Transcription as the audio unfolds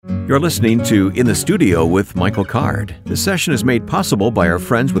You're listening to In the Studio with Michael Card. This session is made possible by our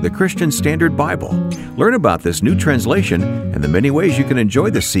friends with the Christian Standard Bible. Learn about this new translation and the many ways you can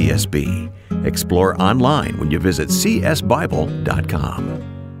enjoy the CSB. Explore online when you visit csbible.com.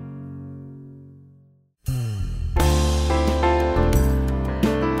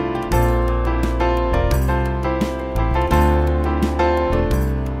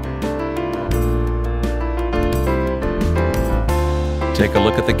 Take a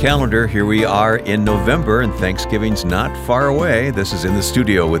look at the calendar. Here we are in November, and Thanksgiving's not far away. This is In the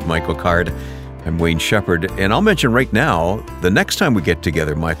Studio with Michael Card. I'm Wayne Shepherd, and I'll mention right now, the next time we get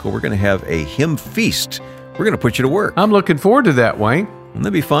together, Michael, we're going to have a hymn feast. We're going to put you to work. I'm looking forward to that, Wayne. Wouldn't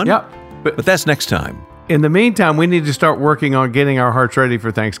that be fun? Yeah. But that's next time. In the meantime, we need to start working on getting our hearts ready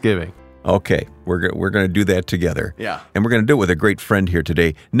for Thanksgiving. Okay, we're going to do that together. Yeah. And we're going to do it with a great friend here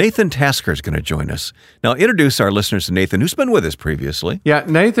today. Nathan Tasker is going to join us. Now, introduce our listeners to Nathan, who's been with us previously. Yeah,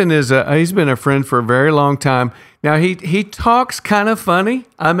 Nathan he's been a friend for a very long time. Now, he talks kind of funny.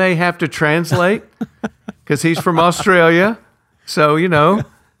 I may have to translate because he's from Australia. So,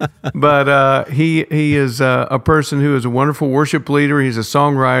 but he is a person who is a wonderful worship leader. He's a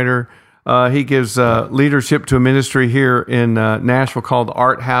songwriter. He gives leadership to a ministry here in Nashville called the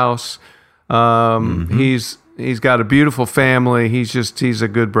Art House. He's got a beautiful family. He's a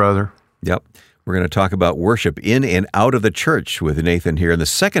good brother. Yep. We're going to talk about worship in and out of the church with Nathan here in the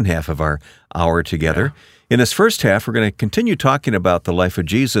second half of our hour together. Yeah. In this first half, we're going to continue talking about the life of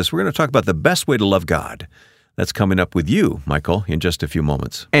Jesus. We're going to talk about the best way to love God. That's coming up with you, Michael, in just a few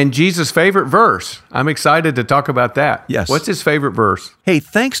moments. And Jesus' favorite verse. I'm excited to talk about that. Yes. What's his favorite verse? Hey,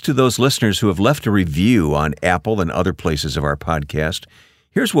 thanks to those listeners who have left a review on Apple and other places of our podcast.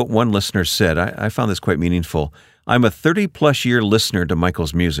 Here's what one listener said. I found this quite meaningful. I'm a 30-plus year listener to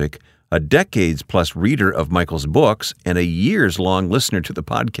Michael's music, a decades-plus reader of Michael's books, and a years-long listener to the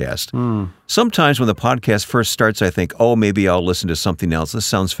podcast. Sometimes when the podcast first starts, I think, maybe I'll listen to something else. This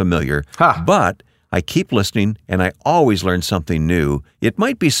sounds familiar. But I keep listening, and I always learn something new. It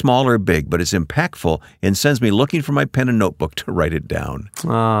might be small or big, but it's impactful and sends me looking for my pen and notebook to write it down.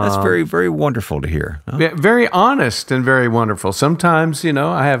 That's very, very wonderful to hear. Huh? Very honest and very wonderful. Sometimes,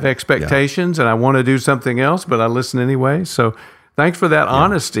 I have expectations and I want to do something else, but I listen anyway. So thanks for that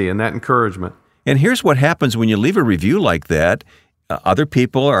honesty and that encouragement. And here's what happens when you leave a review like that. Other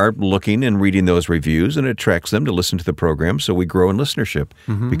people are looking and reading those reviews, and it attracts them to listen to the program, so we grow in listenership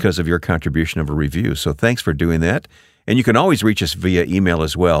because of your contribution of a review. So thanks for doing that. And you can always reach us via email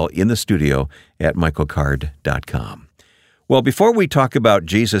as well, in the studio at michaelcard.com. Well, before we talk about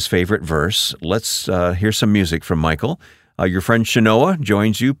Jesus' favorite verse, let's hear some music from Michael. Your friend Shanoa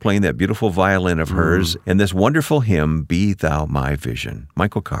joins you playing that beautiful violin of hers and this wonderful hymn, Be Thou My Vision.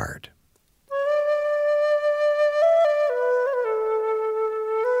 Michael Card.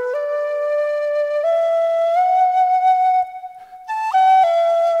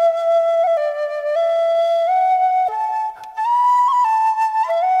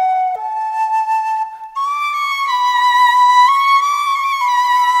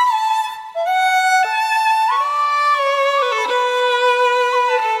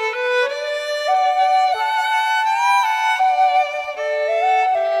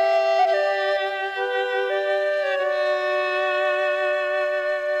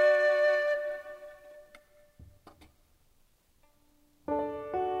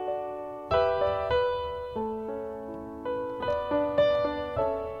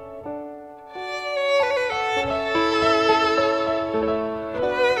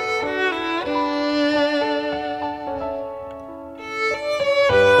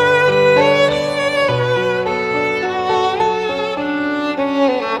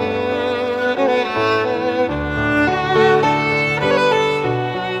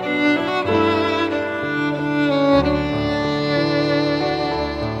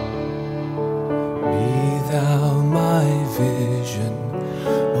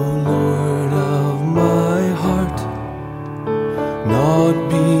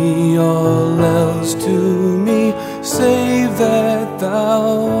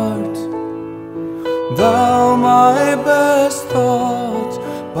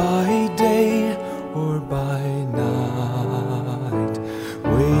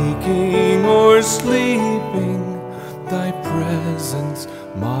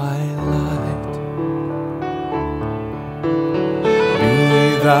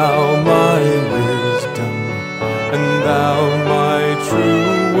 Thou my wisdom, and thou my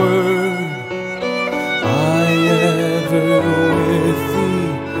true word. I ever with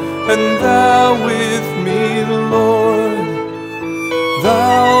thee, and thou with me, Lord.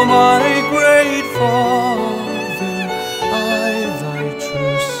 Thou my great Father, I thy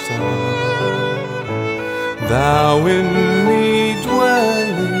true Son. thou in me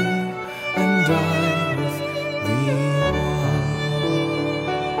dwelling, and I with thee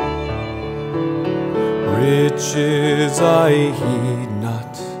one. Riches I heed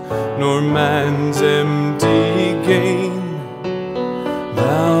not, nor man's empty gain.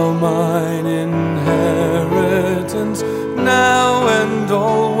 Thou mine inheritance, now and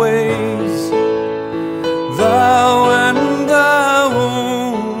always. Thou and thou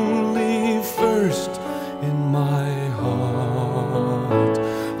only first in my heart.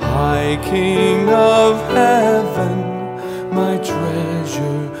 High King of heaven, my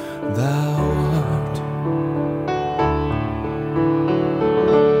treasure thou art.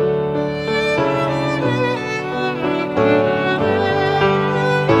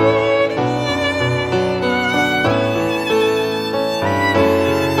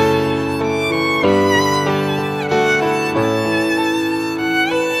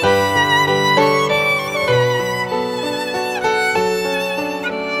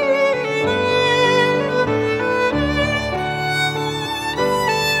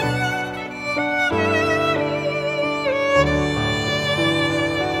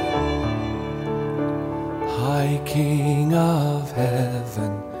 High King of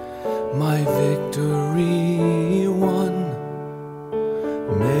heaven, my victory won.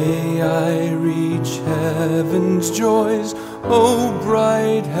 May I reach heaven's joys, O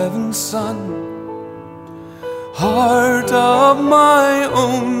bright heaven's sun. Heart of my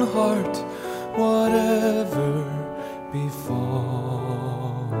own heart, whatever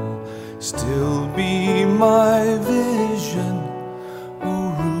befall, still be my vision,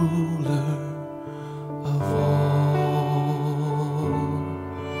 O ruler of all.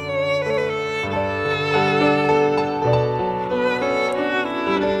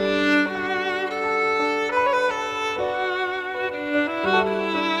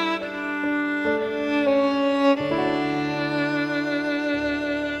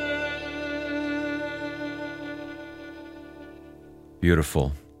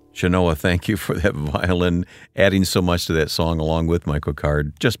 Beautiful. Shanoa, thank you for that violin, adding so much to that song along with Michael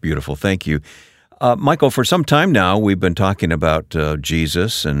Card. Just beautiful. Thank you. Michael, for some time now, we've been talking about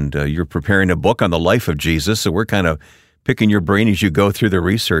Jesus, and you're preparing a book on the life of Jesus, so we're kind of picking your brain as you go through the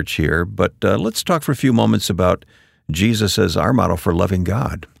research here. But let's talk for a few moments about Jesus as our model for loving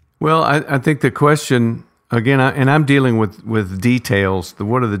God. Well, I think the question, again, and I'm dealing with details,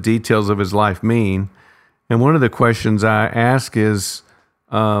 what do the details of his life mean? And one of the questions I ask is,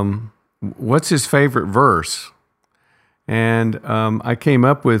 what's his favorite verse? And I came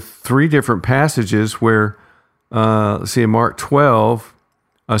up with 3 different passages where, let's see, in Mark 12,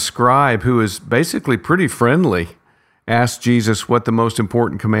 a scribe who is basically pretty friendly asked Jesus what the most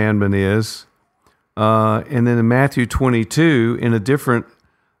important commandment is. And then in Matthew 22, in a different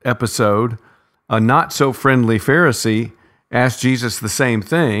episode, a not-so-friendly Pharisee asked Jesus the same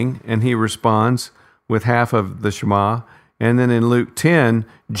thing, and he responds with half of the Shema. And then in Luke 10,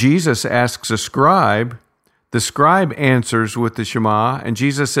 Jesus asks a scribe. The scribe answers with the Shema, and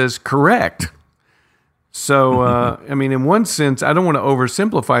Jesus says, correct. So, I mean, in one sense, I don't want to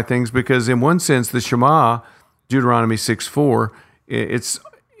oversimplify things, because in one sense, the Shema, Deuteronomy 6:4, it's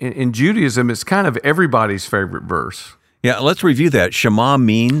in Judaism, it's kind of everybody's favorite verse. Yeah, let's review that. Shema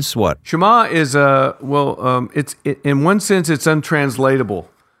means what? Shema is, in one sense, it's untranslatable.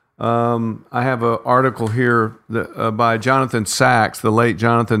 I have an article here by Jonathan Sacks, the late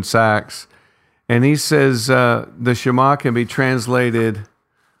Jonathan Sacks, and he says the Shema can be translated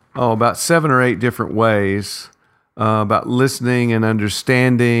about 7 or 8 different ways, about listening and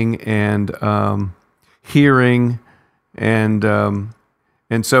understanding and hearing, and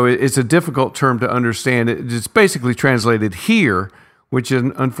so it's a difficult term to understand. It's basically translated hear, which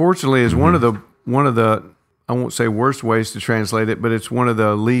unfortunately is one of the I won't say worst ways to translate it, but it's one of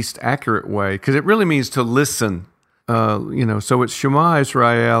the least accurate way, because it really means to listen. So it's Shema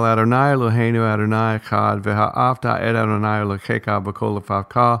Israel, Adonai Eloheinu, Adonai Echad, V'ha'avta et Adonai Elohecha b'kol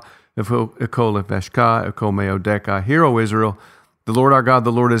lefavka, v'kol nefeshka, v'kol me'odecha. Hear, O Israel, the Lord our God,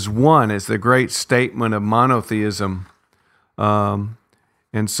 the Lord is one. It's the great statement of monotheism. And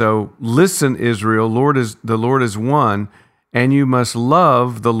so, listen, Israel, the Lord is one, and you must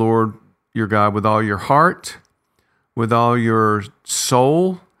love the Lord your God with all your heart, with all your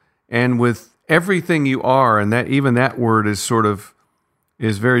soul, and with everything you are. And that even that word is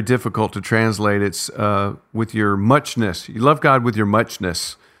very difficult to translate. It's with your muchness. You love God with your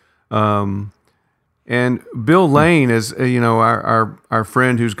muchness. And Bill Lane is, our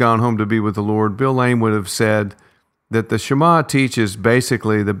friend who's gone home to be with the Lord. Bill Lane would have said that the Shema teaches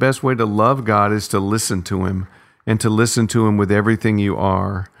basically the best way to love God is to listen to Him, and to listen to Him with everything you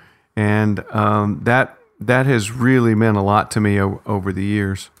are. And that has really meant a lot to me over the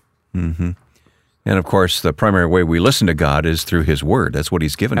years. And of course, the primary way we listen to God is through His Word. That's what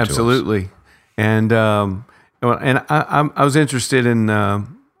He's given to us. Absolutely. And I was interested in.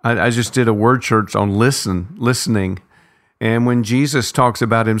 I just did a word search on listening, and when Jesus talks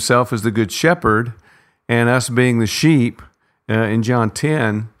about Himself as the Good Shepherd and us being the sheep in John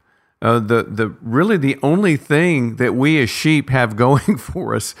 10, really the only thing that we as sheep have going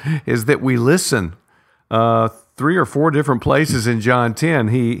for us is that we listen. 3 or 4 different places in John 10,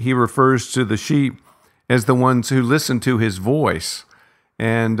 he refers to the sheep as the ones who listen to His voice.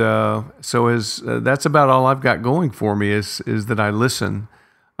 And so that's about all I've got going for me is that I listen.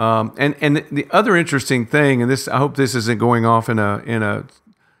 And the other interesting thing, and this, I hope this isn't going off in a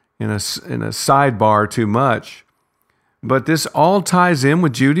sidebar too much, but this all ties in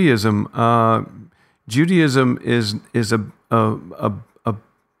with Judaism. Judaism is a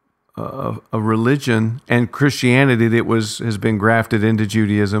religion, and Christianity that has been grafted into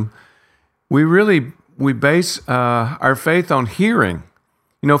Judaism. We base our faith on hearing.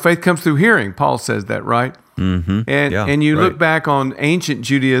 Faith comes through hearing. Paul says that, right? Mm-hmm. And you look back on ancient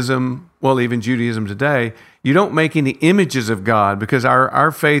Judaism, well, even Judaism today, you don't make any images of God because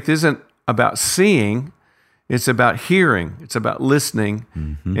our faith isn't about seeing, it's about hearing, it's about listening.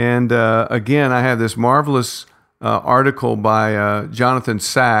 Mm-hmm. And again, I have this marvelous article by Jonathan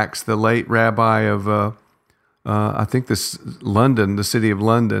Sacks, the late rabbi of, I think the city of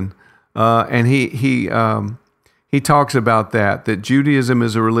London, and he talks about that Judaism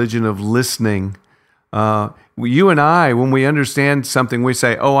is a religion of listening. You and I, when we understand something, we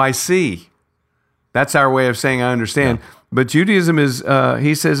say, "Oh, I see." That's our way of saying "I understand." Yeah. But Judaism is,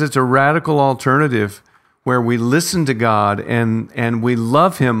 he says, it's a radical alternative where we listen to God and we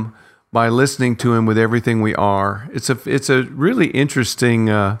love Him by listening to Him with everything we are. It's a really interesting,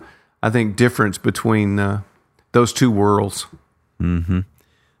 I think, difference between those two worlds. Mm-hmm.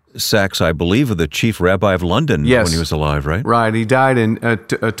 Sacks, I believe, was the chief rabbi of London when he was alive, right? Right. He died in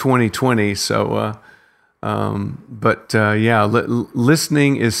 2020. So,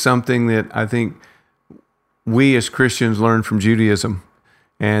 listening is something that I think we as Christians learn from Judaism.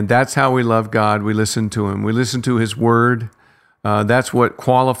 And that's how we love God. We listen to Him. We listen to His Word. That's what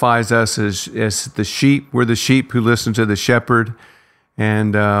qualifies us as the sheep. We're the sheep who listen to the shepherd.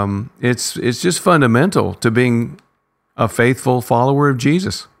 And it's just fundamental to being a faithful follower of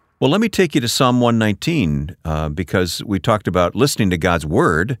Jesus. Well, let me take you to Psalm 119, because we talked about listening to God's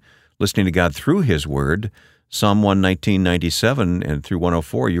Word, listening to God through His Word. Psalm 119:97 and through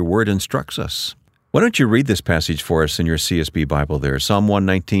 104, your Word instructs us. Why don't you read this passage for us in your CSB Bible there, Psalm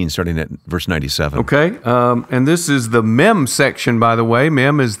 119, starting at verse 97. Okay, and this is the Mem section, by the way.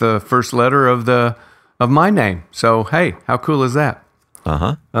 Mem is the first letter of my name. So, hey, how cool is that?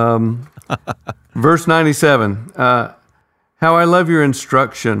 Uh-huh. Verse 97, how I love your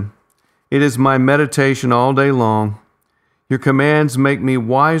instruction. It is my meditation all day long. Your commands make me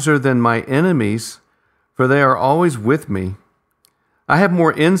wiser than my enemies, for they are always with me. I have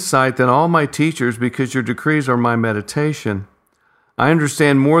more insight than all my teachers because your decrees are my meditation. I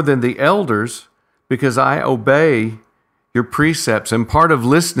understand more than the elders because I obey your precepts. And part of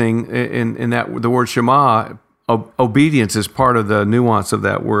listening in that the word Shema, obedience is part of the nuance of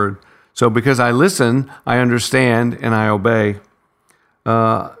that word. So because I listen, I understand, and I obey.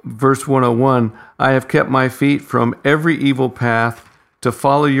 Verse 101, I have kept my feet from every evil path to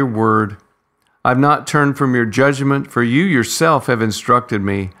follow your word. I've not turned from your judgment, for you yourself have instructed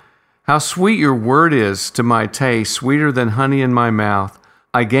me. How sweet your word is to my taste, sweeter than honey in my mouth.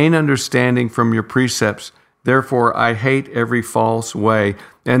 I gain understanding from your precepts. Therefore, I hate every false way.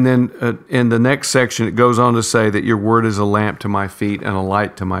 And then in the next section, it goes on to say that your word is a lamp to my feet and a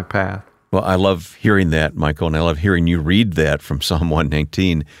light to my path. Well, I love hearing that, Michael, and I love hearing you read that from Psalm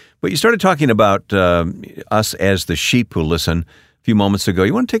 119. But you started talking about us as the sheep who listen a few moments ago.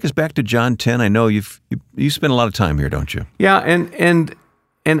 You want to take us back to John 10? I know you spend a lot of time here, don't you? Yeah, and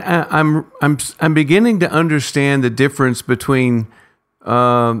I'm beginning to understand the difference between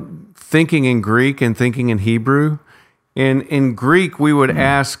thinking in Greek and thinking in Hebrew. In Greek, we would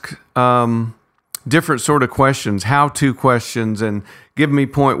ask different sort of questions, how-to questions, and give me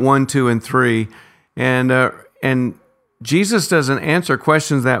point 1, 2, and 3. And Jesus doesn't answer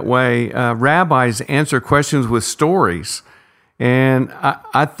questions that way. Rabbis answer questions with stories. And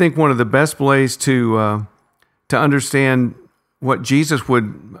I think one of the best ways to understand what Jesus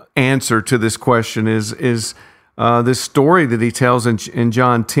would answer to this question is this story that he tells in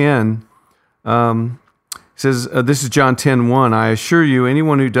John 10. Says, this is John 10:1. I assure you,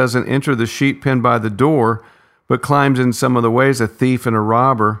 anyone who doesn't enter the sheep pen by the door, but climbs in some other ways, a thief and a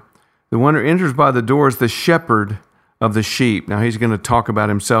robber. The one who enters by the door is the shepherd of the sheep. Now he's going to talk about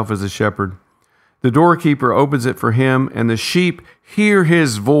himself as a shepherd. The doorkeeper opens it for him, and the sheep hear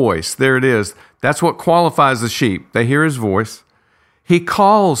his voice. There it is. That's what qualifies the sheep. They hear his voice. He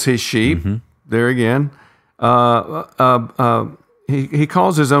calls his sheep. There again. He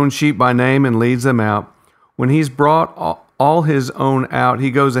calls his own sheep by name and leads them out. When he's brought all his own out, he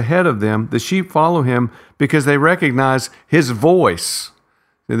goes ahead of them. The sheep follow him because they recognize his voice.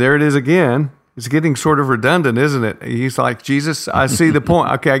 And there it is again. It's getting sort of redundant, isn't it? He's like, Jesus, I see the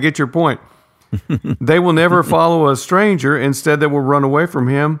point. Okay, I get your point. They will never follow a stranger. Instead, they will run away from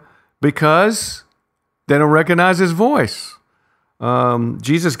him because they don't recognize his voice.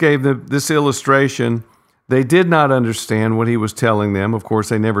 Jesus gave them this illustration. They did not understand what he was telling them. Of course,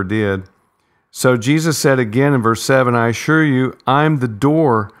 they never did. So Jesus said again in verse 7, I assure you, I'm the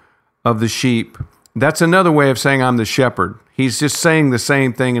door of the sheep. That's another way of saying I'm the shepherd. He's just saying the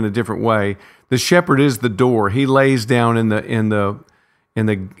same thing in a different way. The shepherd is the door. He lays down in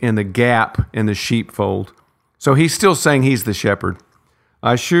the gap in the sheepfold. So he's still saying he's the shepherd.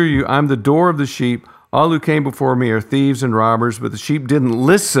 I assure you, I'm the door of the sheep. All who came before me are thieves and robbers, but the sheep didn't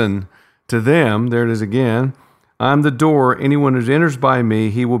listen to them. There it is again. I'm the door. Anyone who enters by me,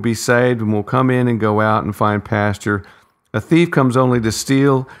 he will be saved and will come in and go out and find pasture. A thief comes only to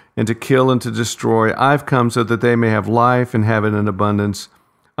steal and to kill and to destroy. I've come so that they may have life and have it in abundance.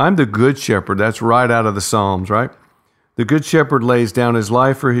 I'm the good shepherd. That's right out of the Psalms, right? The good shepherd lays down his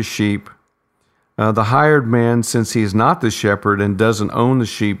life for his sheep. The hired man, since he is not the shepherd and doesn't own the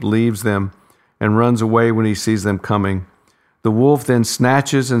sheep, leaves them and runs away when he sees them coming. The wolf then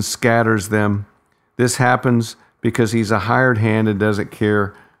snatches and scatters them. This happens because he's a hired hand and doesn't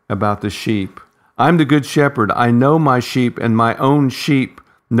care about the sheep. I'm the good shepherd. I know my sheep, and my own sheep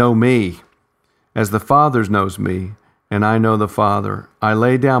know me, as the Father knows me, and I know the Father. I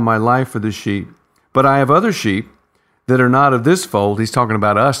lay down my life for the sheep. But I have other sheep that are not of this fold. He's talking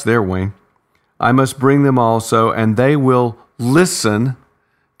about us there, Wayne. I must bring them also, and they will listen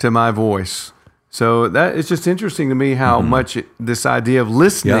to my voice. So that it's just interesting to me how much this idea of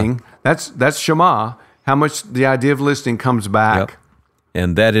listening, that's Shema, how much the idea of listening comes back. Yep.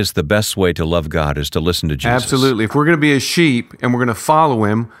 And that is the best way to love God, is to listen to Jesus. Absolutely. If we're going to be a sheep and we're going to follow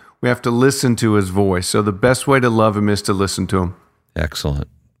him, we have to listen to his voice. So the best way to love him is to listen to him. Excellent.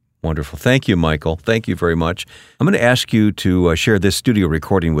 Wonderful. Thank you, Michael. Thank you very much. I'm going to ask you to share this studio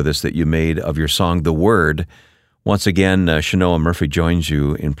recording with us that you made of your song, The Word. Once again, Shanoa Murphy joins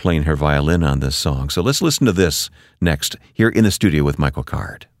you in playing her violin on this song. So let's listen to this next here in the studio with Michael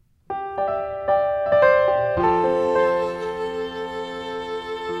Card.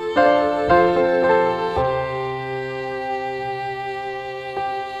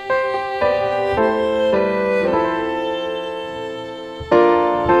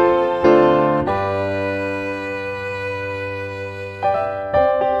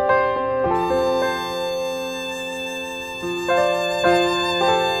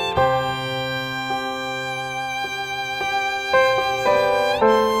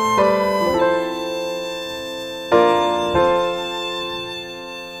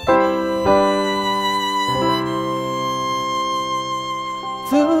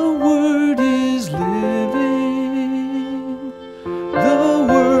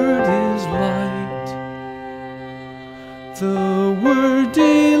 The word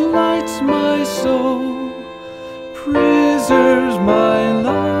delights my soul, preserves my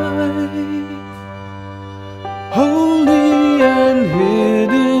life, holy and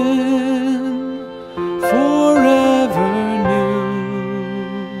hidden, forever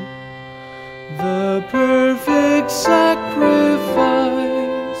new. The perfect sacrifice,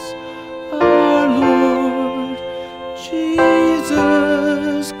 our Lord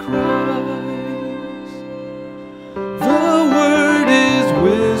Jesus Christ.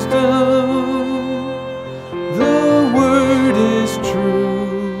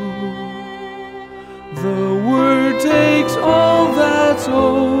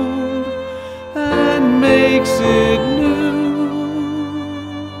 Old and makes it new.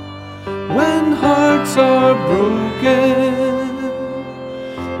 When hearts are broken,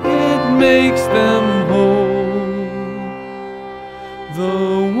 it makes them whole.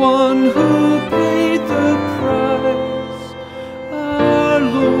 The one who paid the price, our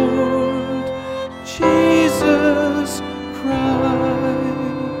Lord Jesus Christ.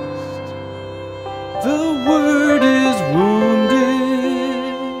 The Word is wounded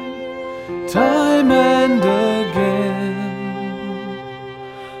time and again.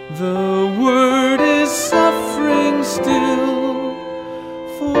 The Word is suffering still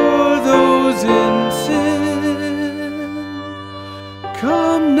for those in sin.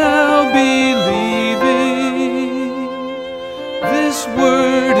 Come now, believing this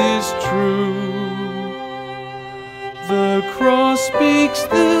word is true. The cross speaks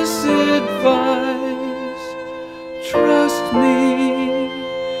this advice: trust me,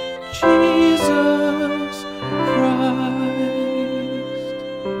 Jesus Christ.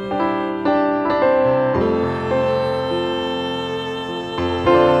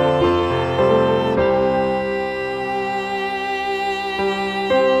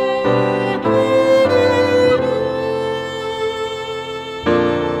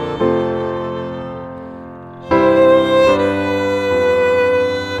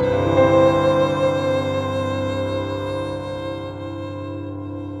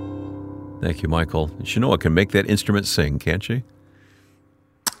 Thank you, Michael. Shanoa can make that instrument sing, can't she?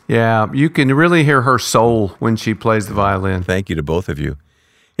 Yeah, you can really hear her soul when she plays the violin. Thank you to both of you.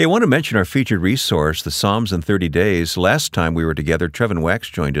 Hey, I want to mention our featured resource, the Psalms in 30 Days. Last time we were together, Trevin Wax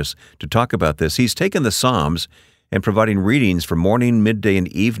joined us to talk about this. He's taken the Psalms and providing readings for morning, midday, and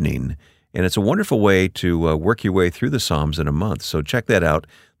evening. And it's a wonderful way to work your way through the Psalms in a month. So check that out,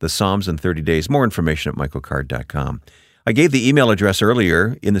 the Psalms in 30 Days. More information at michaelcard.com. I gave the email address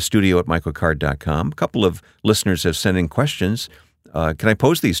earlier in the studio at michaelcard.com. A couple of listeners have sent in questions. Can I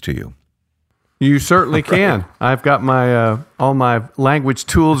pose these to you? You certainly can. I've got my all my language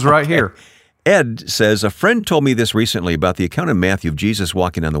tools right here. Ed says, a friend told me this recently about the account in Matthew of Jesus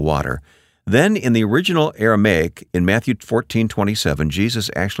walking on the water. Then in the original Aramaic, in Matthew 14:27,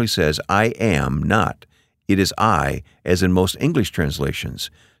 Jesus actually says, I am not. It is I, as in most English translations.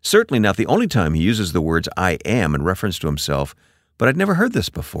 Certainly not the only time he uses the words I am in reference to himself, but I'd never heard this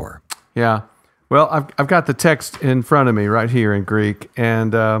before. Yeah. Well, I've got the text in front of me right here in Greek.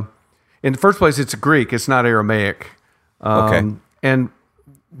 And in the first place, it's Greek. It's not Aramaic. Okay. And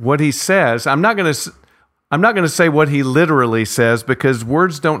what he says, I'm not going to say what he literally says because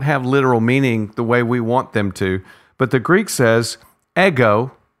words don't have literal meaning the way we want them to. But the Greek says,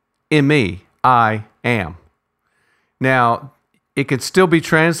 ego, eimi, I am. Now, it could still be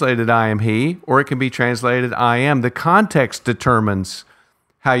translated I am he, or it can be translated I am. The context determines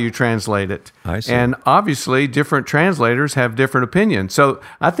how you translate it. I see. And obviously, different translators have different opinions. So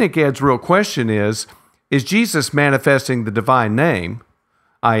I think Ed's real question is Jesus manifesting the divine name,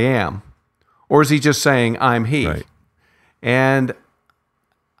 I am, or is he just saying I'm he? Right. And,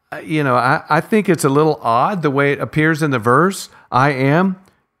 I think it's a little odd the way it appears in the verse, I am.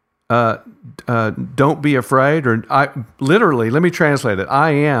 Don't be afraid, or literally, let me translate it. I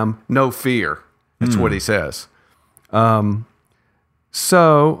am no fear. That's what he says.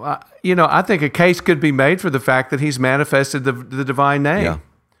 So, I think a case could be made for the fact that he's manifested the divine name.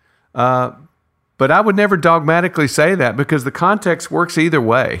 Yeah. But I would never dogmatically say that because the context works either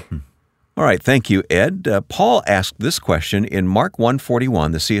way. All right, thank you, Ed. Paul asked this question in Mark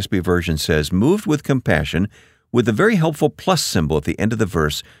 1:41. The CSB version says, moved with compassion, with the very helpful plus symbol at the end of the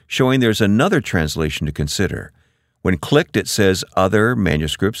verse, showing there's another translation to consider. When clicked, it says other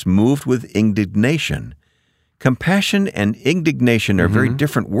manuscripts, moved with indignation. Compassion and indignation are very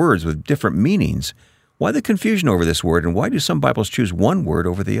different words with different meanings. Why the confusion over this word, and why do some Bibles choose one word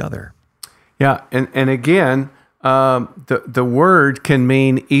over the other? Yeah, and again, the word can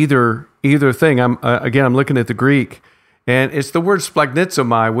mean either thing. I'm looking at the Greek, and it's the word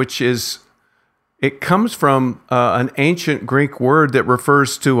splagnizomai, which is, it comes from an ancient Greek word that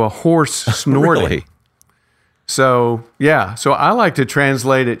refers to a horse snorting. Really? So I like to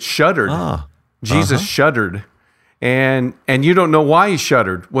translate it shuddered. Jesus shuddered. And you don't know why he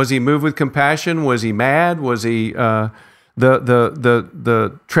shuddered. Was he moved with compassion? Was he mad? Was he the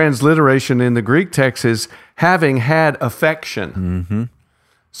transliteration in the Greek text is having had affection. Mm-hmm.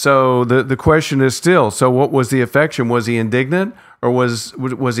 So the question is still, so what was the affection? Was he indignant, or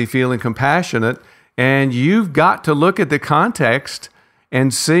was he feeling compassionate? And you've got to look at the context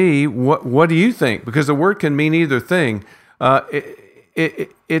and see what do you think, because the word can mean either thing.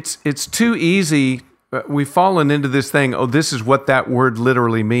 It's too easy. We've fallen into this thing. Oh, this is what that word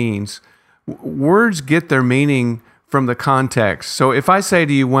literally means. Words get their meaning from the context. So if I say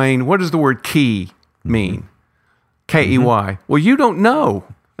to you, Wayne, what does the word key mean? K-E-Y. Well, you don't know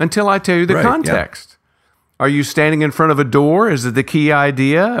until I tell you the context. Yeah. Are you standing in front of a door? Is it the key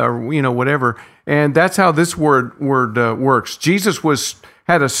idea, or whatever? And that's how this word works. Jesus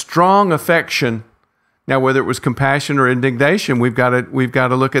had a strong affection. Now, whether it was compassion or indignation, we've got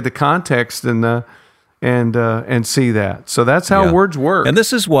to look at the context and see that. So that's how words work. And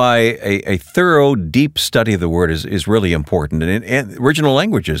this is why a thorough, deep study of the word is really important, and in original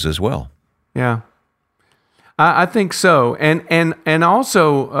languages as well. Yeah. I think so, and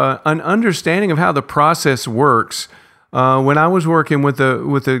also an understanding of how the process works. When I was working with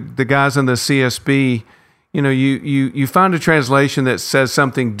the guys on the CSB, you find a translation that says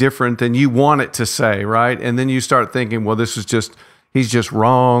something different than you want it to say, right? And then you start thinking, well, he's just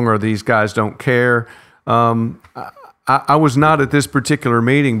wrong, or these guys don't care. I was not at this particular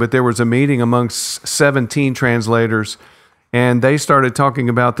meeting, but there was a meeting amongst 17 translators, and they started talking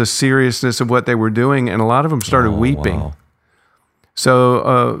about the seriousness of what they were doing, and a lot of them started weeping. Wow.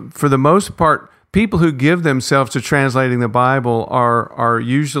 So for the most part, people who give themselves to translating the Bible are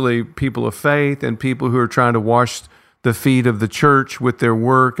usually people of faith and people who are trying to wash the feet of the church with their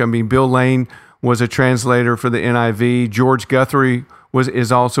work. I mean, Bill Lane was a translator for the NIV. George Guthrie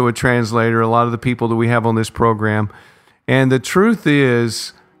is also a translator, a lot of the people that we have on this program. And the truth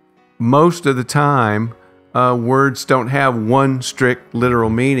is, most of the time, words don't have one strict literal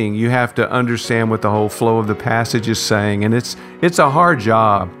meaning. You have to understand what the whole flow of the passage is saying, and it's a hard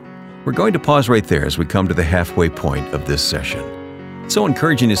job. We're going to pause right there as we come to the halfway point of this session. It's so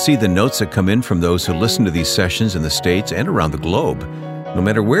encouraging to see the notes that come in from those who listen to these sessions in the States and around the globe. No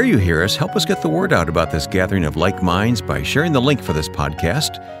matter where you hear us, help us get the word out about this gathering of like minds by sharing the link for this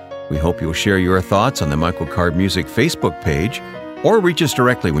podcast. We hope you'll share your thoughts on the Michael Card Music Facebook page, or reach us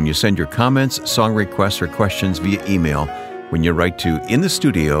directly when you send your comments, song requests, or questions via email when you write to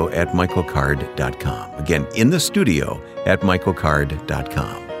inthestudio@michaelcard.com. Again,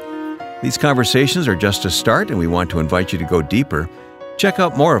 inthestudio@michaelcard.com. These conversations are just a start, and we want to invite you to go deeper. Check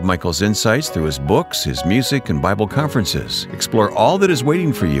out more of Michael's insights through his books, his music, and Bible conferences. Explore all that is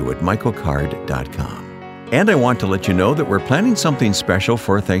waiting for you at michaelcard.com. And I want to let you know that we're planning something special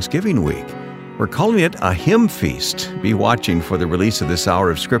for Thanksgiving week. We're calling it a hymn feast. Be watching for the release of this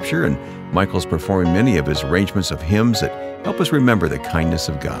hour of Scripture, and Michael's performing many of his arrangements of hymns that help us remember the kindness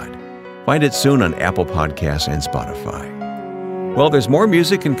of God. Find it soon on Apple Podcasts and Spotify. Well, there's more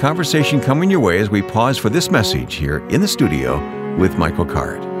music and conversation coming your way as we pause for this message here in the studio with Michael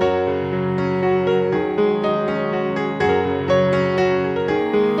Card.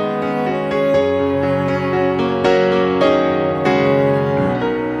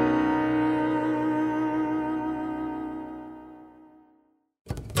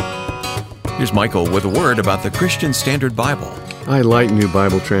 Here's Michael with a word about the Christian Standard Bible. I like new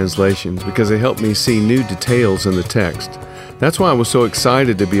Bible translations because they help me see new details in the text. That's why I was so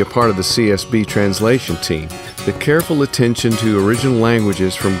excited to be a part of the CSB translation team. The careful attention to original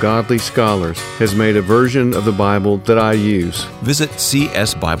languages from godly scholars has made a version of the Bible that I use. Visit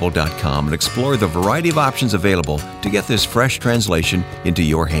csbible.com and explore the variety of options available to get this fresh translation into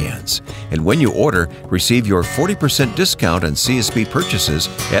your hands. And when you order, receive your 40% discount on CSB purchases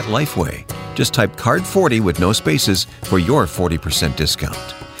at Lifeway. Just type CARD40 with no spaces for your 40%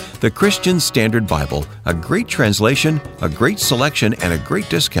 discount. The Christian Standard Bible, a great translation, a great selection, and a great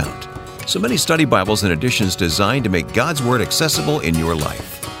discount. So many study Bibles and editions designed to make God's Word accessible in your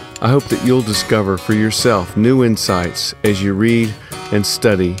life. I hope that you'll discover for yourself new insights as you read and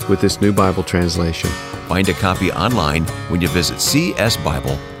study with this new Bible translation. Find a copy online when you visit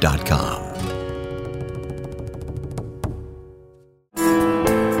csbible.com.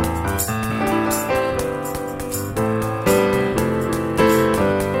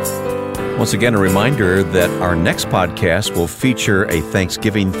 Once again, a reminder that our next podcast will feature a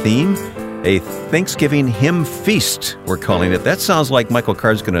Thanksgiving theme, a Thanksgiving hymn feast, we're calling it. That sounds like Michael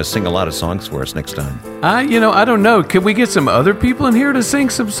Card's going to sing a lot of songs for us next time. I don't know. Could we get some other people in here to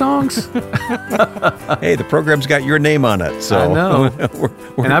sing some songs? Hey, the program's got your name on it. So I know.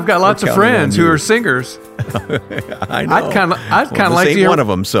 And I've got lots of friends who are singers. I know. I'd kind of like to hear one of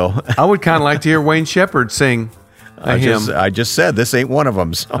them, so I would kind of like to hear Wayne Shepherd sing. I just said this ain't one of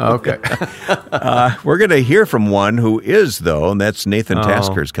them. So. Okay. We're going to hear from one who is, though, and that's Nathan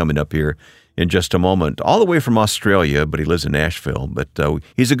Tasker's coming up here in just a moment, all the way from Australia, but he lives in Nashville. But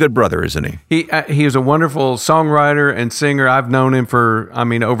he's a good brother, isn't he? He is a wonderful songwriter and singer. I've known him for,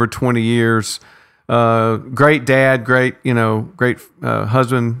 over 20 years. Great dad, great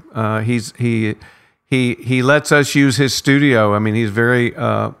husband. He lets us use his studio. He's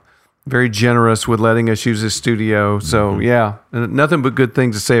very generous with letting us use his studio. So, yeah, nothing but good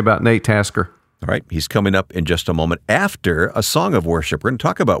things to say about Nate Tasker. All right, he's coming up in just a moment after a song of worship. We're going to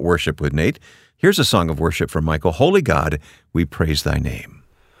talk about worship with Nate. Here's a song of worship from Michael. Holy God, we praise thy name.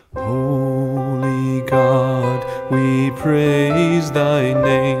 Holy God, we praise thy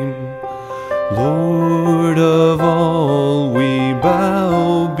name. Lord of all, we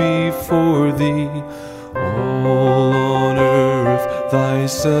bow before thee. All on earth thy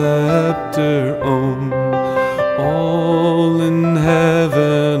scepter own, all in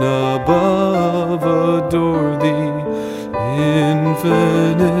heaven above adore thee.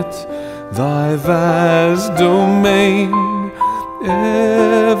 Infinite thy vast domain.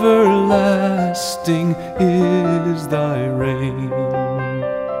 Everlasting is thy reign.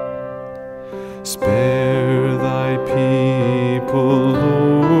 Spare thy people,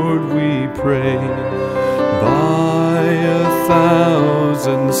 Lord, we pray. By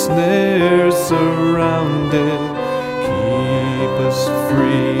 1,000 snares surrounded, keep us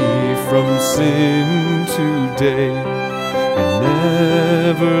free from sin today, and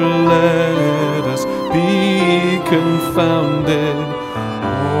never let us be confounded.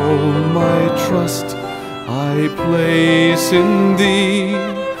 All my trust I place in thee.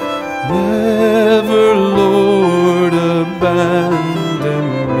 Never, Lord, abandon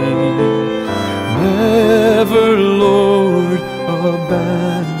me. Never, Lord,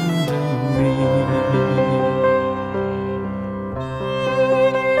 abandon me.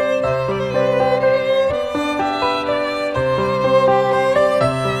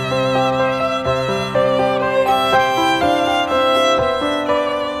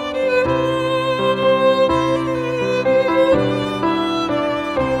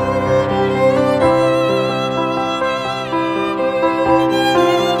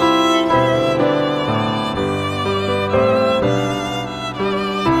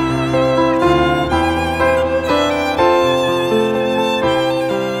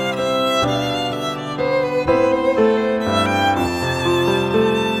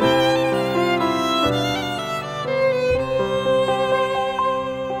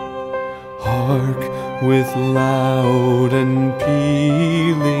 Hark with loud and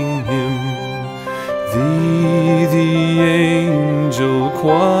pealing hymn, thee the angel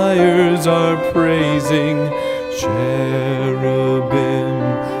choirs are praising. Cherubim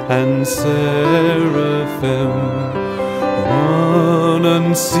and seraphim, one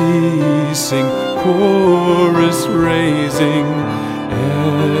unceasing chorus raising,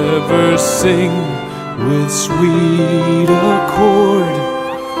 ever sing with sweet accord.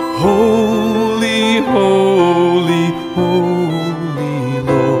 Holy, holy, holy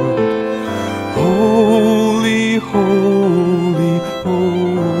Lord. Holy, holy,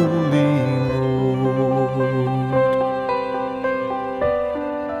 holy Lord.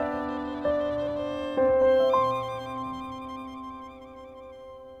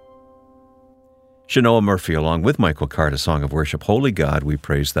 Shanoa Murphy, along with Michael Card, a song of worship. Holy God, we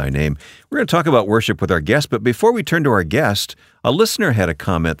praise thy name. We're going to talk about worship with our guest, but before we turn to our guest, a listener had a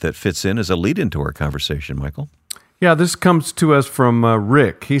comment that fits in as a lead into our conversation, Michael. Yeah, this comes to us from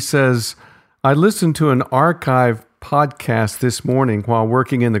Rick. He says, I listened to an archive podcast this morning while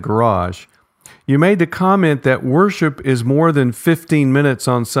working in the garage. You made the comment that worship is more than 15 minutes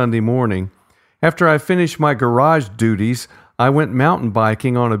on Sunday morning. After I finished my garage duties, I went mountain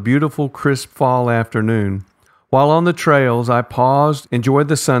biking on a beautiful, crisp fall afternoon. While on the trails, I paused, enjoyed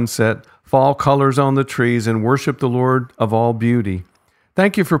the sunset, fall colors on the trees, and worshiped the Lord of all beauty.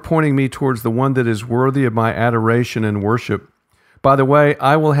 Thank you for pointing me towards the one that is worthy of my adoration and worship. By the way,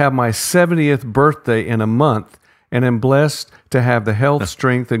 I will have my 70th birthday in a month, and am blessed to have the health,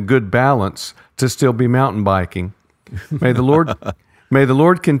 strength, and good balance to still be mountain biking. May the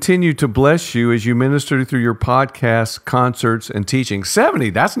Lord continue to bless you as you minister through your podcasts, concerts, and teaching. 70,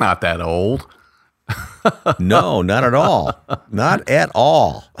 that's not that old. No, not at all. Not at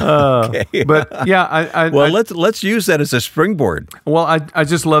all. Okay. But yeah, let's use that as a springboard. Well, I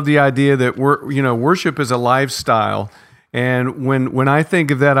just love the idea that worship is a lifestyle. And when I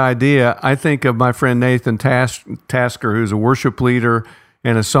think of that idea, I think of my friend Nathan Tasker, who's a worship leader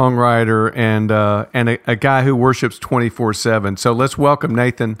and a songwriter and a guy who worships 24/7. So let's welcome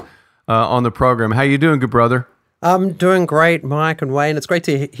Nathan on the program. How you doing, good brother? I'm doing great, Mike and Wayne. It's great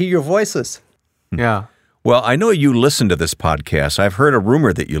to hear your voices. Yeah. Well, I know you listen to this podcast. I've heard a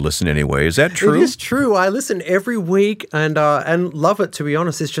rumor that you listen anyway. Is that true? It is true. I listen every week and love it, to be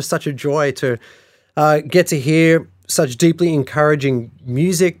honest. It's just such a joy to get to hear such deeply encouraging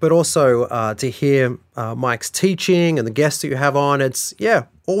music, but also to hear Mike's teaching and the guests that you have on. It's,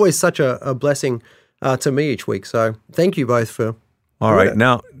 always such a blessing to me each week. So thank you both for All right.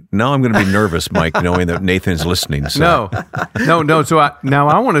 Now I'm going to be nervous, Mike, knowing that Nathan's listening. So. No. So now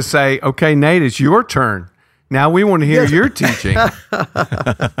I want to say, okay, Nate, it's your turn. Now we want to hear your teaching.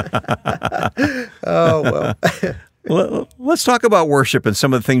 Oh, well. Well, let's talk about worship and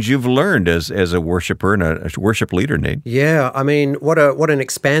some of the things you've learned as a worshiper and a worship leader, Nate. Yeah, I mean, what an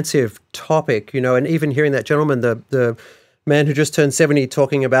expansive topic, and even hearing that gentleman, the man who just turned 70,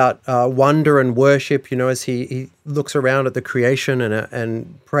 talking about wonder and worship, as he looks around at the creation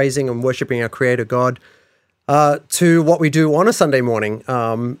and praising and worshiping our Creator God, to what we do on a Sunday morning.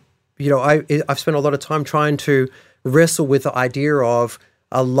 I've spent a lot of time trying to wrestle with the idea of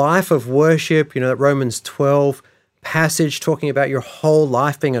a life of worship, that Romans 12 passage talking about your whole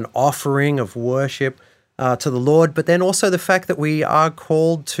life being an offering of worship to the Lord, but then also the fact that we are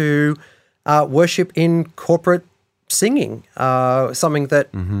called to worship in corporate singing, something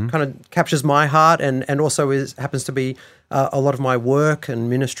that kind of captures my heart and also happens to be a lot of my work and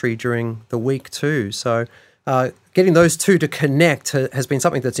ministry during the week too. So getting those two to connect has been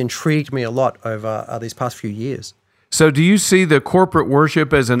something that's intrigued me a lot over these past few years. So do you see the corporate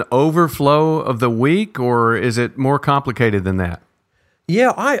worship as an overflow of the week, or is it more complicated than that?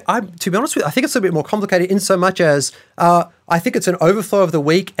 Yeah, I to be honest with you, I think it's a bit more complicated in so much as I think it's an overflow of the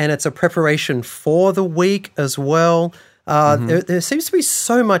week and it's a preparation for the week as well. There seems to be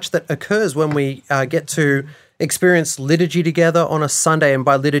so much that occurs when we get to experience liturgy together on a Sunday. And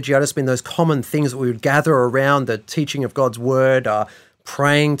by liturgy, I just mean those common things that we would gather around the teaching of God's word,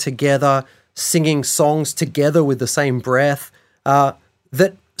 praying together, singing songs together with the same breath,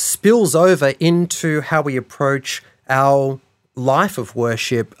 that spills over into how we approach our life of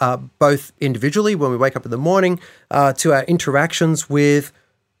worship, both individually when we wake up in the morning, to our interactions with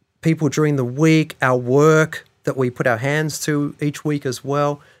people during the week, our work that we put our hands to each week as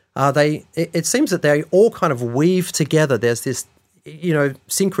well. It seems that they all kind of weave together. There's this,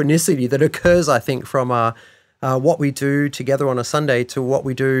 synchronicity that occurs, I think, from what we do together on a Sunday to what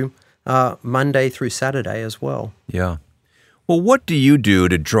we do Monday through Saturday as well. Yeah. Well, what do you do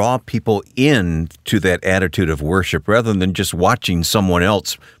to draw people in to that attitude of worship rather than just watching someone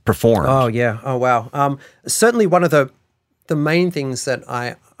else perform? Oh, yeah. Oh, wow. Certainly one of the main things that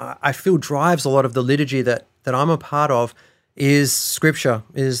I feel drives a lot of the liturgy that I'm a part of is Scripture,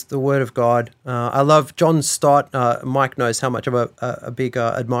 is the Word of God. I love John Stott. Mike knows how much of a big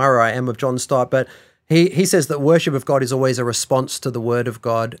admirer I am of John Stott, but he says that worship of God is always a response to the Word of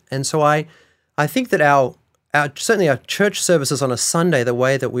God. And so I think that certainly our church services on a Sunday, the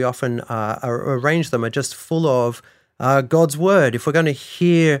way that we often arrange them, are just full of God's Word. If we're going to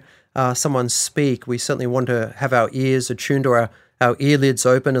hear someone speak, we certainly want to have our ears attuned or our earlids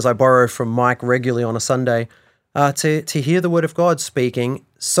open, as I borrow from Mike regularly on a Sunday, to hear the Word of God speaking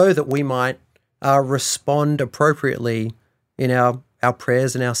so that we might respond appropriately in our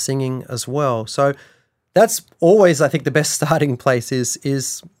prayers and our singing as well. So that's always, I think, the best starting place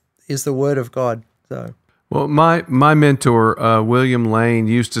is the Word of God. So. Well, my mentor, William Lane,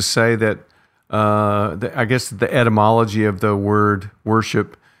 used to say that, I guess the etymology of the word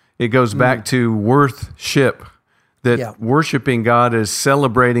worship, it goes back to worth-ship, that worshiping God is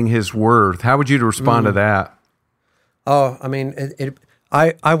celebrating His worth. How would you respond to that? Oh, I mean,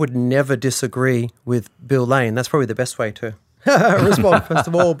 I would never disagree with Bill Lane. That's probably the best way to respond, first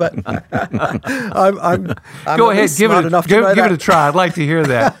of all. But I'm go ahead, give it a try. I'd like to hear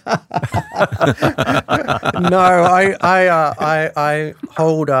that. No, I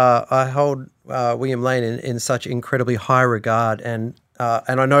hold William Lane in such incredibly high regard, and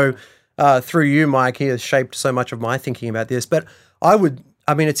I know through you, Mike, he has shaped so much of my thinking about this. But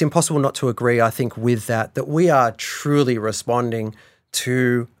it's impossible not to agree, I think, with that we are truly responding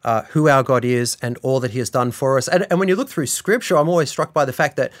to who our God is and all that He has done for us. And when you look through Scripture, I'm always struck by the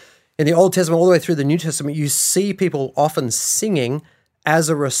fact that in the Old Testament all the way through the New Testament, you see people often singing as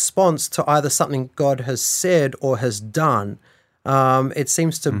a response to either something God has said or has done. It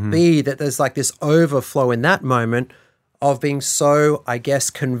seems to be that there's like this overflow in that moment of being so, I guess,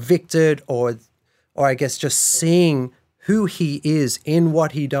 convicted or I guess just seeing who He is in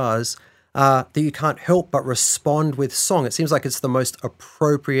what He does, that you can't help but respond with song. It seems like it's the most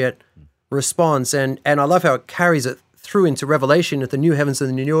appropriate response. And I love how it carries it through into Revelation at the new heavens and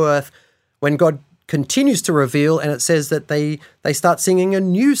the new earth, when God continues to reveal, and it says that they start singing a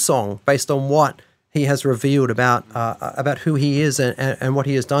new song based on what He has revealed about who He is and what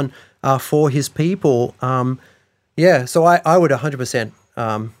He has done for His people. So I would 100%.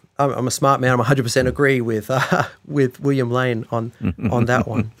 I'm a smart man. I'm 100% agree with William Lane on that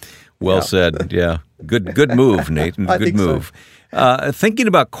one. Well said. Yeah, good move, Nate. Good move. So. Thinking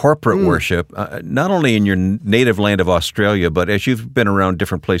about corporate worship, not only in your native land of Australia, but as you've been around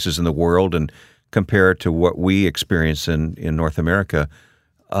different places in the world and compare it to what we experience in North America,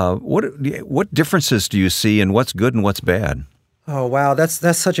 what differences do you see, and what's good and what's bad? Oh wow,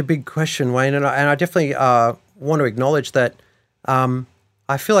 that's such a big question, Wayne, and I definitely want to acknowledge that.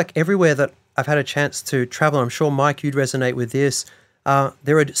 I feel like everywhere that I've had a chance to travel, I'm sure, Mike, you'd resonate with this.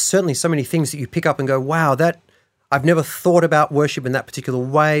 There are certainly so many things that you pick up and go, wow, that I've never thought about worship in that particular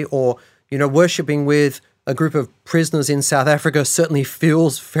way, or, worshiping with a group of prisoners in South Africa certainly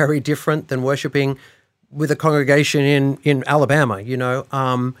feels very different than worshiping with a congregation in Alabama,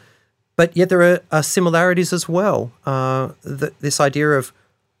 But yet there are similarities as well. This idea of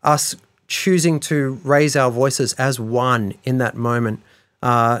us choosing to raise our voices as one in that moment,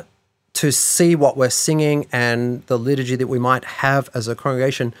 to see what we're singing and the liturgy that we might have as a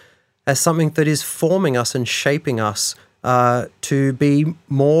congregation as something that is forming us and shaping us to be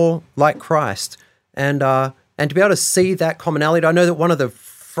more like Christ, and to be able to see that commonality. I know that one of the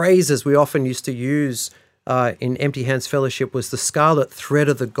phrases we often used to use in Empty Hands Fellowship was the scarlet thread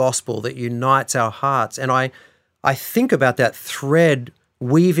of the gospel that unites our hearts, and I think about that thread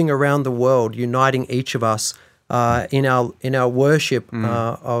weaving around the world, uniting each of us in our worship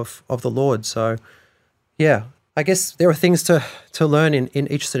of the Lord. So, yeah, I guess there are things to learn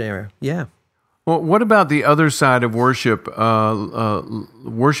in each scenario. Yeah. Well, what about the other side of worship?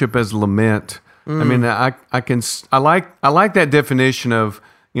 Worship as lament. I mean, I like that definition of,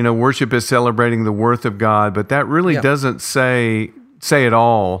 worship is celebrating the worth of God, but that really doesn't say it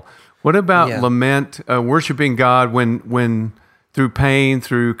all. What about lament, worshiping God when through pain,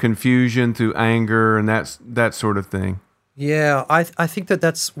 through confusion, through anger, and that sort of thing? Yeah, I think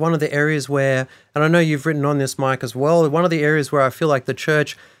that's one of the areas where, and I know you've written on this, Mike, as well, one of the areas where I feel like the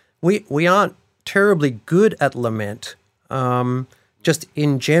church, we aren't terribly good at lament. Just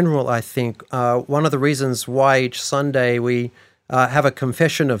in general, I think one of the reasons why each Sunday we have a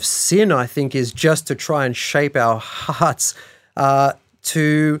confession of sin, I think, is just to try and shape our hearts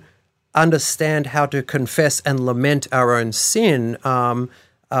to understand how to confess and lament our own sin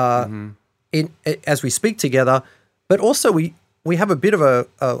as we speak together. But also we have a bit of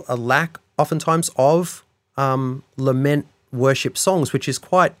a lack oftentimes of lament worship songs, which is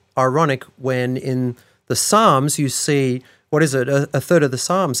quite ironic when in the Psalms you see, what is it, a third of the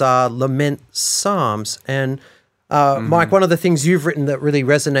Psalms are lament psalms. And Mike, one of the things you've written that really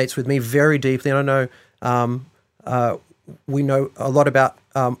resonates with me very deeply, and I know we know a lot about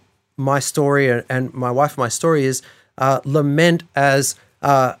my story and my wife, my story is lament as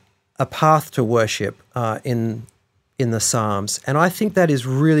a path to worship in the Psalms. And I think that is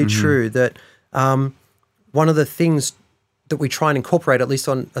really true, that one of the things that we try and incorporate, at least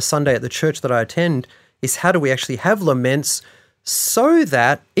on a Sunday at the church that I attend, is how do we actually have laments so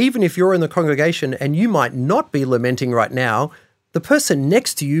that even if you're in the congregation and you might not be lamenting right now, the person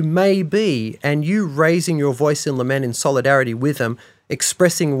next to you may be, and you raising your voice in lament in solidarity with them,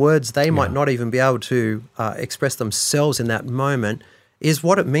 expressing words they might not even be able to express themselves in that moment, is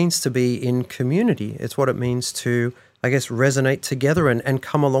what it means to be in community. It's what it means to, I guess, resonate together and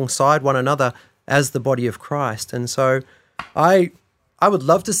come alongside one another as the body of Christ. And so I would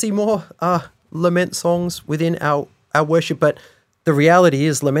love to see more lament songs within our worship, but the reality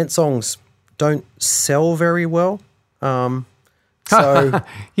is lament songs don't sell very well. So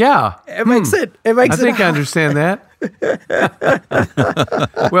yeah, it makes it. It makes. I think I understand that.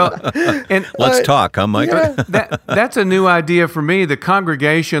 Well, and let's talk, huh, Mike? Yeah. That's a new idea for me. The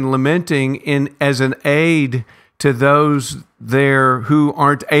congregation lamenting as an aid to those there who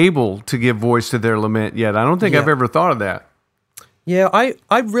aren't able to give voice to their lament yet. I don't think I've ever thought of that. Yeah,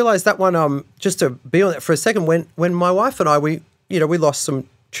 I realized that one. Just to be on that for a second, when my wife and I we lost some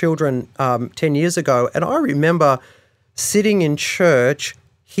children 10 years ago, and I remember sitting in church,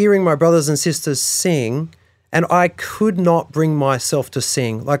 hearing my brothers and sisters sing, and I could not bring myself to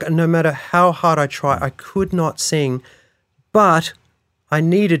sing. Like, no matter how hard I tried, I could not sing. But I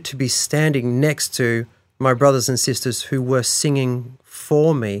needed to be standing next to my brothers and sisters who were singing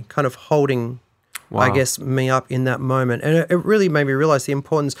for me, kind of holding, I guess, me up in that moment. And it really made me realize the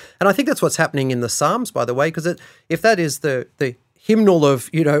importance. And I think that's what's happening in the Psalms, by the way, because if that is the hymnal of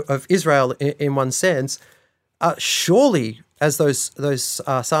Israel in one sense, surely as those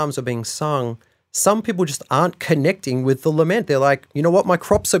psalms are being sung, some people just aren't connecting with the lament. They're like, you know what, my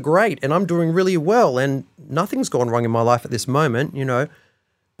crops are great and I'm doing really well and nothing's gone wrong in my life at this moment,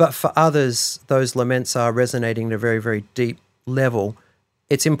 But for others, those laments are resonating at a very, very deep level.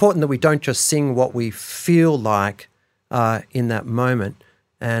 It's important that we don't just sing what we feel like in that moment.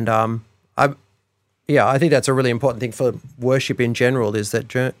 And I think that's a really important thing for worship in general, is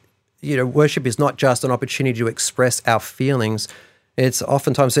that worship is not just an opportunity to express our feelings. It's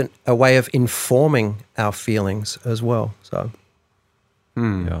oftentimes a way of informing our feelings as well. So,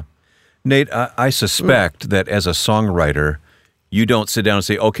 Yeah. Nate, I suspect that as a songwriter, you don't sit down and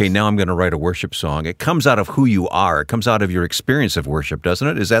say, okay, now I'm going to write a worship song. It comes out of who you are. It comes out of your experience of worship, doesn't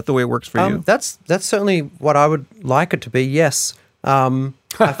it? Is that the way it works for you? That's certainly what I would like it to be, yes. I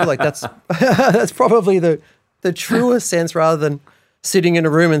feel like that's that's probably the truest sense, rather than sitting in a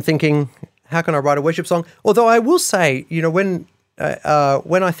room and thinking, how can I write a worship song? Although I will say, when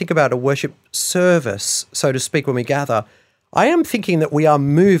I think about a worship service, so to speak, when we gather, I am thinking that we are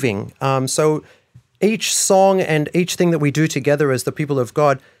moving. So each song and each thing that we do together as the people of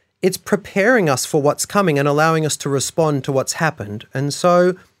God, it's preparing us for what's coming and allowing us to respond to what's happened. And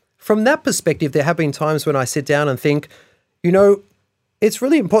so from that perspective, there have been times when I sit down and think, it's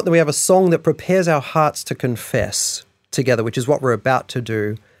really important that we have a song that prepares our hearts to confess together, which is what we're about to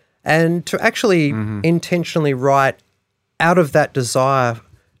do, and to actually intentionally write out of that desire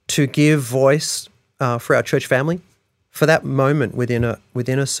to give voice for our church family, for that moment within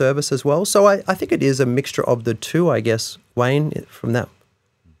a service as well. So I think it is a mixture of the two, I guess, Wayne, from that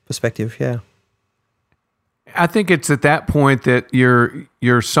perspective, yeah. I think it's at that point that your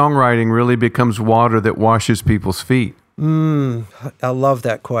songwriting really becomes water that washes people's feet. I love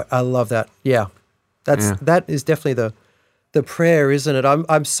that quote. I love that. Yeah, that is definitely the prayer, isn't it?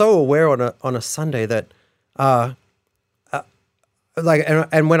 I'm so aware on a Sunday that, and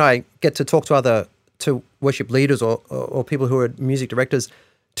when I get to talk to worship leaders or people who are music directors,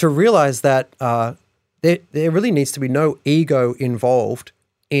 to realize that there really needs to be no ego involved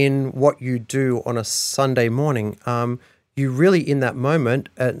in what you do on a Sunday morning. You really, in that moment,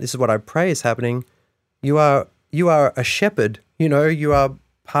 this is what I pray is happening, you are a shepherd, you are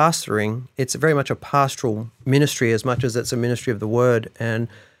pastoring. It's very much a pastoral ministry as much as it's a ministry of the word. And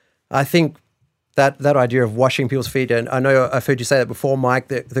I think that idea of washing people's feet, and I know I've heard you say that before, Mike,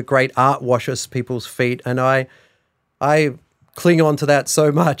 the great art washes people's feet, and I cling on to that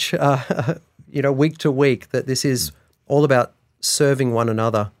so much, week to week, that this is all about serving one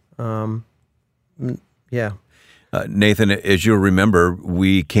another. Yeah. Nathan, as you'll remember,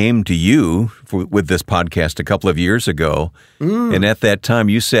 we came to you with this podcast a couple of years ago, and at that time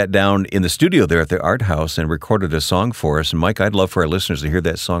you sat down in the studio there at the Art House and recorded a song for us. And Mike, I'd love for our listeners to hear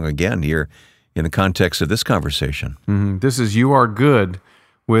that song again here in the context of this conversation. Mm-hmm. This is You Are Good,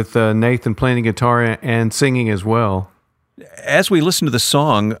 with Nathan playing guitar and singing as well. As we listen to the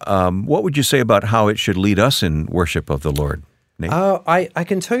song, what would you say about how it should lead us in worship of the Lord, Nate? I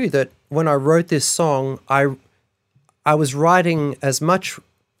can tell you that when I wrote this song, I was writing as much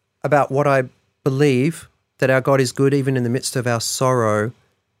about what I believe, that our God is good even in the midst of our sorrow,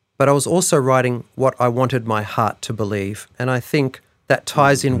 but I was also writing what I wanted my heart to believe. And I think that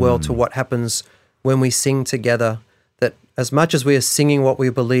ties in well to what happens when we sing together, that as much as we are singing what we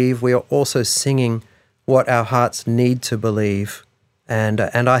believe, we are also singing what our hearts need to believe and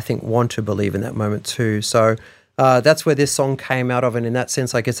I think want to believe in that moment too. So that's where this song came out of, and in that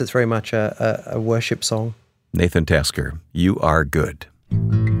sense, I guess it's very much a worship song. Nathan Tasker, You Are Good.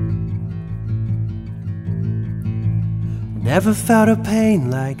 Never felt a pain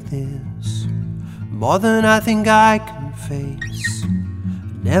like this, more than I think I can face.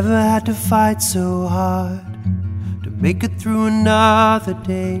 Never had to fight so hard to make it through another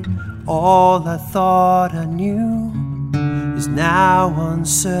day. All I thought I knew is now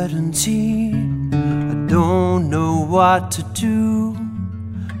uncertainty. I don't know what to do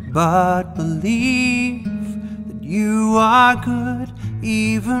but believe that you are good,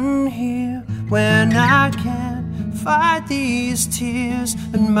 even here when I can't fight these tears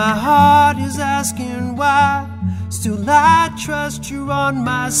and my heart is asking why. Still I trust you're on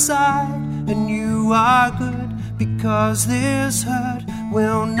my side, and you are good, because this hurt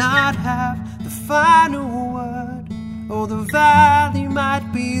will not have the final word. Oh, the valley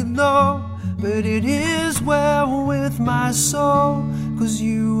might be low, but it is well with my soul, 'cause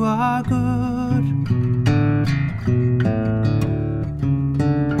you are good.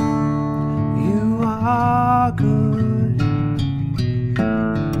 You are good.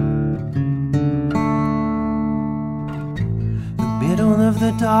 The middle of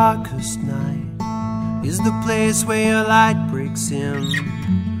the darkest night is the place where your light breaks in.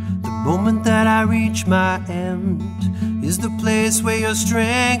 The moment that I reach my end is the place where your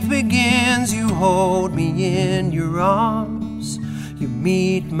strength begins. You hold me in your arms, you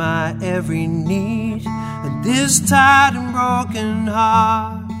meet my every need, and this tired and broken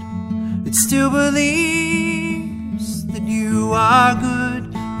heart, it still believes that you are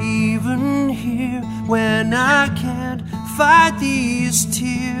good, even here when I can't fight these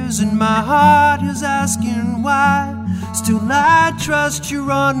tears and my heart is asking why. Still I trust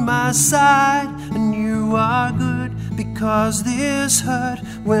you're on my side, and you are good, because this hurt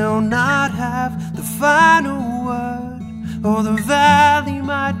will not have the final word. Oh, the valley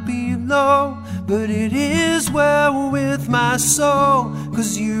might be low, but it is well with my soul,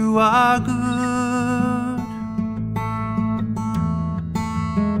 'cause you are good.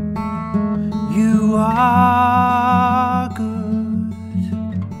 You are good,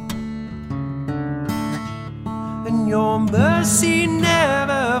 and your mercy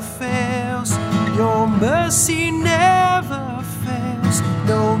never fails. Your mercy never fails.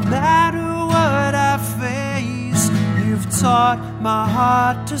 No matter what I taught my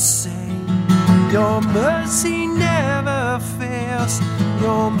heart to say, your mercy never fails,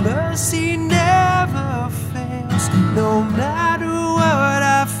 your mercy never fails. No matter what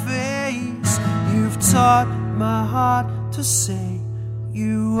I face, you've taught my heart to say,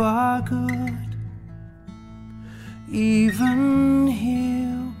 you are good. Even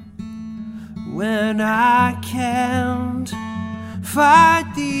here, when I can't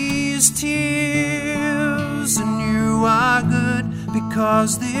fight these tears, and you are good,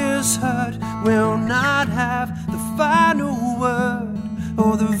 because this hurt will not have the final word.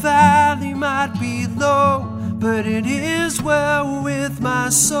 Oh, the valley might be low, but it is well with my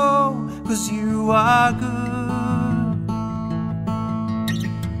soul, 'cause you are good.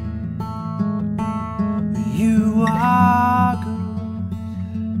 You are good.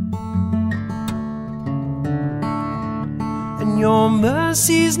 And your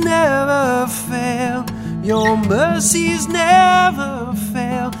mercies never fail, your mercies never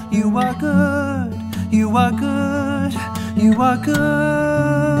fail. You are good, you are good, you are good.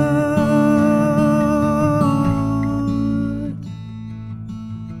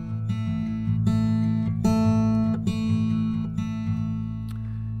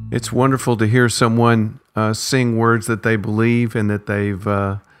 It's wonderful to hear someone sing words that they believe and that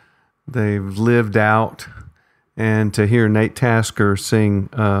they've lived out, and to hear Nate Tasker sing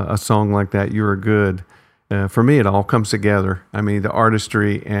a song like that, "You Are Good." For me, it all comes together. I mean, the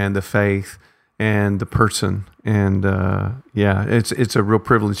artistry and the faith and the person, and it's a real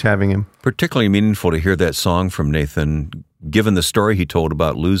privilege having him. Particularly meaningful to hear that song from Nathan, given the story he told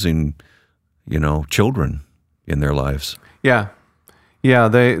about losing, children in their lives. Yeah,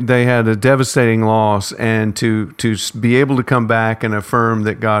 they had a devastating loss, and to be able to come back and affirm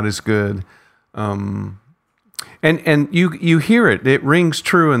that God is good, and you hear it. It rings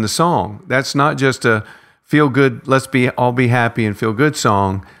true in the song. That's not just a feel good, let's all be happy and feel good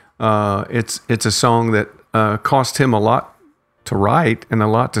song. It's a song that cost him a lot to write and a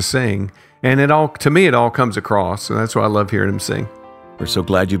lot to sing, and it all comes across. So that's why I love hearing him sing. We're so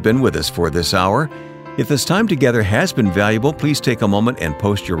glad you've been with us for this hour. If this time together has been valuable, please take a moment and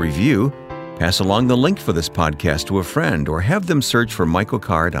post your review. Pass along the link for this podcast to a friend, or have them search for Michael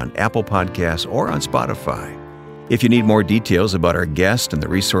Card on Apple Podcasts or on Spotify. If you need more details about our guest and the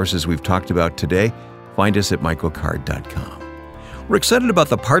resources we've talked about today, find us at michaelcard.com. We're excited about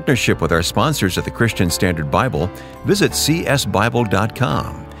the partnership with our sponsors at the Christian Standard Bible. Visit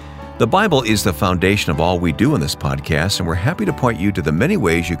csbible.com. The Bible is the foundation of all we do in this podcast, and we're happy to point you to the many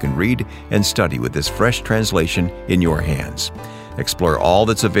ways you can read and study with this fresh translation in your hands. Explore all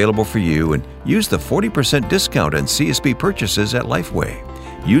that's available for you and use the 40% discount on CSB purchases at Lifeway.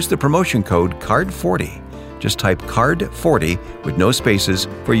 Use the promotion code CARD40. Just type CARD40 with no spaces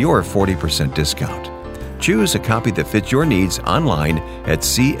for your 40% discount. Choose a copy that fits your needs online at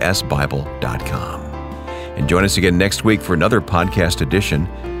csbible.com. And join us again next week for another podcast edition.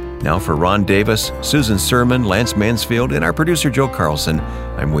 Now for Ron Davis, Susan Sermon, Lance Mansfield, and our producer Joe Carlson,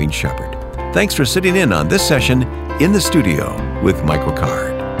 I'm Wayne Shepherd. Thanks for sitting in on this session in the studio with Michael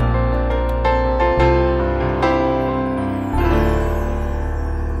Card.